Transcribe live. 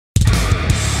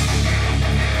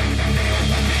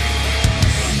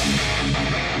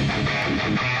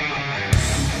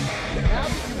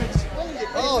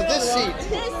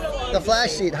the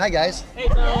Flash seat. Hi, guys. Hey,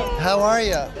 Tom. How are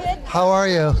you? How are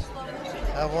you?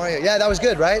 How are you? Yeah, that was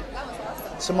good, right?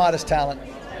 Some modest talent.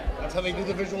 That's how they do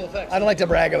the visual effects. I don't like to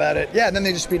brag about it. Yeah, and then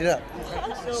they just speed it up.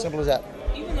 So, Simple as that.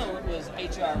 even though it was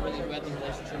HR really who had the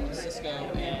relationship with Cisco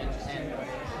and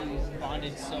he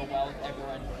bonded so well with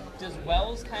everyone, does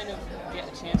Wells kind of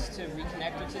get a chance to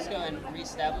reconnect with Cisco and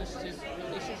reestablish his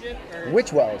relationship? Or,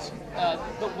 Which Wells?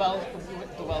 the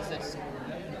Wells that's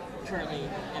currently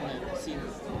in the season.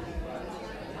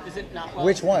 Is it not Wells?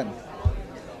 Which one?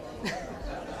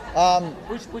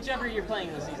 Whichever you're playing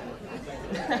in the season.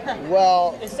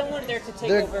 Well, Is someone there to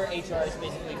take over HR's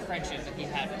basically friendship that he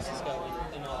had with Cisco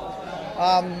and all?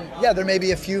 yeah, there may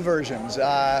be a few versions.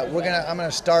 I'm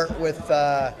gonna start with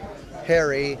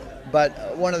Harry,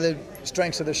 but one of the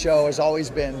strengths of the show has always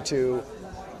been to,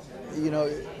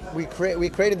 we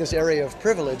created this area of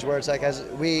privilege where it's like as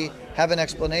we have an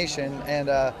explanation and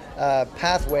a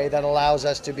pathway that allows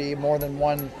us to be more than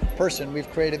one person. We've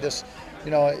created this.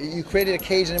 You created a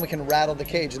cage and then we can rattle the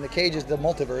cage, and the cage is the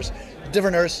multiverse.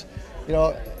 Different Earths,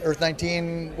 Earth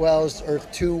 19 Wells, Earth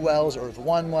 2 Wells, Earth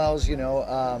 1 Wells,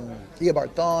 Eobard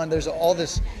Thawne. There's all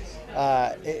this.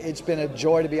 It's been a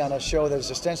joy to be on a show that is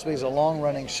ostensibly a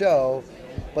long-running show,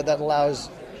 but that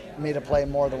allows me to play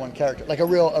more than one character, like a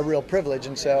real privilege.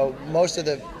 And so most of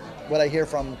what I hear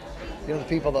from the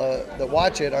people that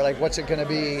watch it are like, what's it going to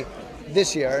be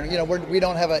this year? And we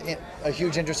don't have a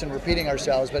huge interest in repeating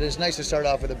ourselves, but it's nice to start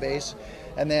off with a base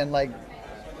and then like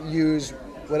use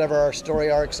whatever our story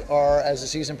arcs are as the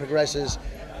season progresses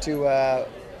to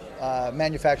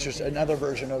manufacture another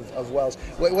version of Wells.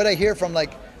 What I hear from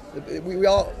we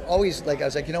all always I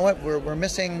was like, you know what, we're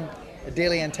missing a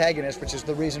daily antagonist, which is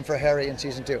the reason for Harry in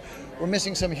season 2. We're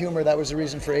missing some humor that was the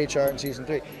reason for HR in season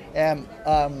 3. And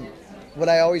what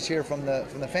I always hear from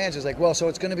the fans is like, well, so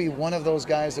it's going to be one of those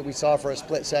guys that we saw for a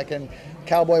split second,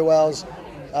 Cowboy Wells,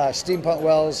 Steampunk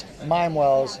Wells, Mime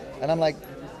Wells, and I'm like,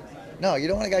 no, you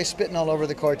don't want a guy spitting all over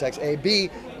the cortex. A, B,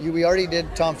 we already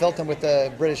did Tom Felton with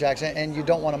the British accent, and you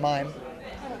don't want a mime.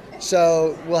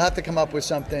 So we'll have to come up with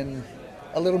something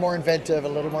a little more inventive, a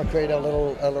little more creative,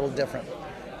 a little different.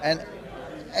 And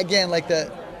again, like the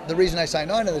reason I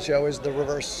signed on to the show is the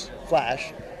Reverse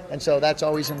Flash. And so that's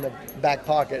always in the back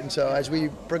pocket. And so as we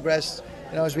progress,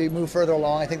 as we move further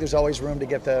along, I think there's always room to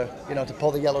get to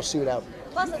pull the yellow suit out.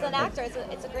 Plus, as an actor,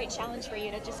 it's a great challenge for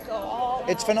you to just go all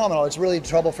It's phenomenal. It's really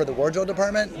trouble for the wardrobe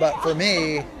department, but for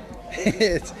me,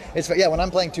 it's when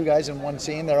I'm playing two guys in one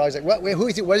scene, they're always like, what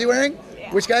is he wearing?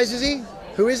 Yeah. Which guys is he?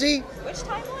 Who is he? Which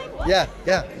timeline? What?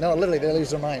 Yeah. No, literally, they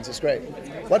lose their minds. It's great.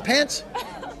 What pants?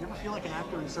 You ever feel like an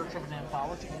actor in search of an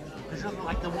anthology? Because you're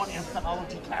like the one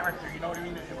anthology character, you know what I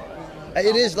mean?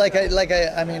 It is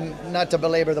I mean, not to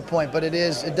belabor the point, but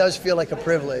it does feel like a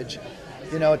privilege,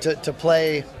 to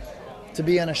play, to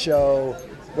be on a show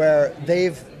where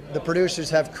the producers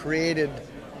have created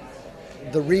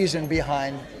the reason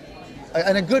behind,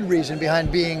 and a good reason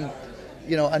behind being,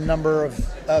 a number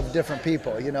of different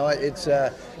people. It's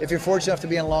if you're fortunate enough to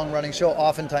be in a long-running show,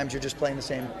 oftentimes you're just playing the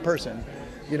same person,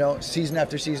 season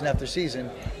after season after season.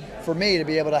 For me to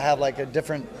be able to have like a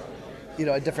different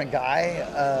guy,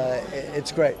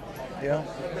 it's great, At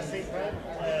the same time,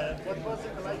 what was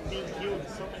it like being killed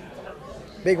so many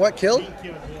times? Big what? Killed?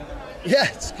 Being killed,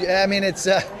 Yeah, I mean, it's.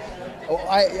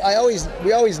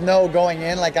 We always know going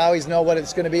in. Like I always know what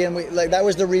it's going to be, and that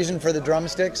was the reason for the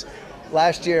drumsticks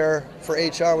last year for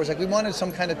HR was like we wanted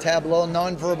some kind of tableau,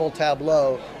 non-verbal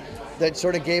tableau, that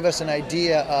sort of gave us an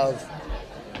idea of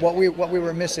what we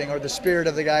were missing or the spirit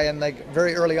of the guy. And like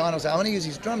very early on, I was like, I want to use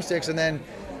these drumsticks, and then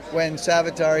when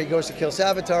he goes to kill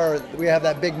Savitar, we have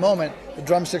that big moment. The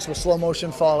drumsticks with slow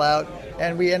motion fall out,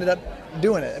 and we ended up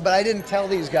doing it. But I didn't tell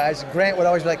these guys. Grant would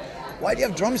always be like, why do you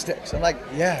have drumsticks? I'm like,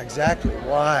 yeah, exactly,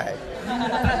 why? For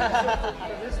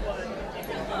this one, if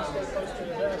it comes so close to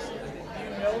the dust, do you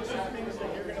know some things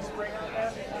that you're going to spring on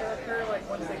that character? Like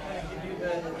once they kind of give you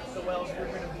the Wells you're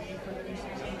going to be for the new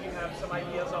season, do you have some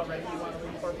ideas already you want to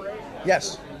incorporate?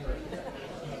 Yes.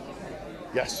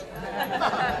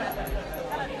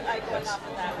 Going off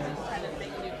of that, when trying to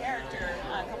make a new character,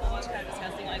 a couple of us kind of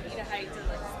discussing Ida Heights and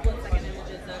split-second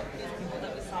images of these people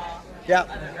that we saw on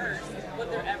other Earths. Would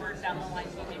there ever down the line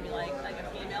be maybe like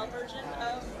a female version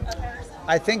of Harrison?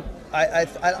 I think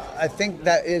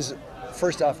that is,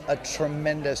 first off, a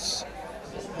tremendous.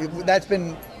 That's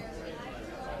been.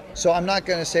 So I'm not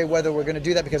going to say whether we're going to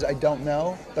do that because I don't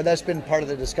know, but that's been part of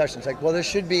the discussion. It's like, well, there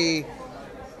should be.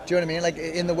 Do you know what I mean? Like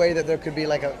in the way that there could be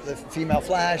like the female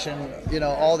Flash and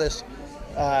all this.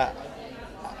 I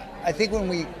think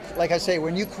when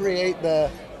you create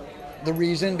the the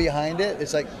reason behind it,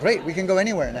 it's like, great, we can go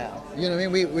anywhere now. You know what I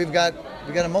mean? We've got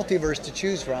a multiverse to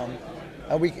choose from,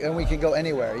 and we can go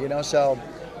anywhere. You know, so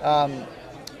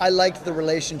I liked the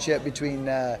relationship between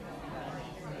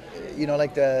you know,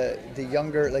 like the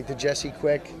younger, like the Jesse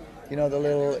Quick, you know, the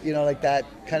little, you know, like that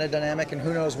kind of dynamic, and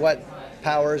who knows what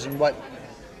powers and what,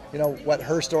 you know, what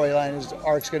her storyline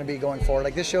arc's going to be going forward.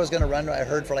 Like this show is going to run, I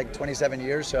heard, for like 27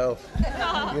 years, so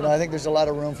you know, I think there's a lot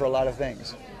of room for a lot of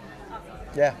things.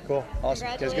 Yeah, cool, awesome.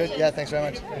 That's good. Yeah, thanks very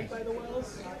much.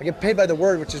 I get paid by the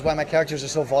word, which is why my characters are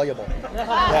so voluble.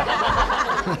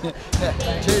 Yeah.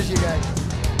 Cheers, you guys.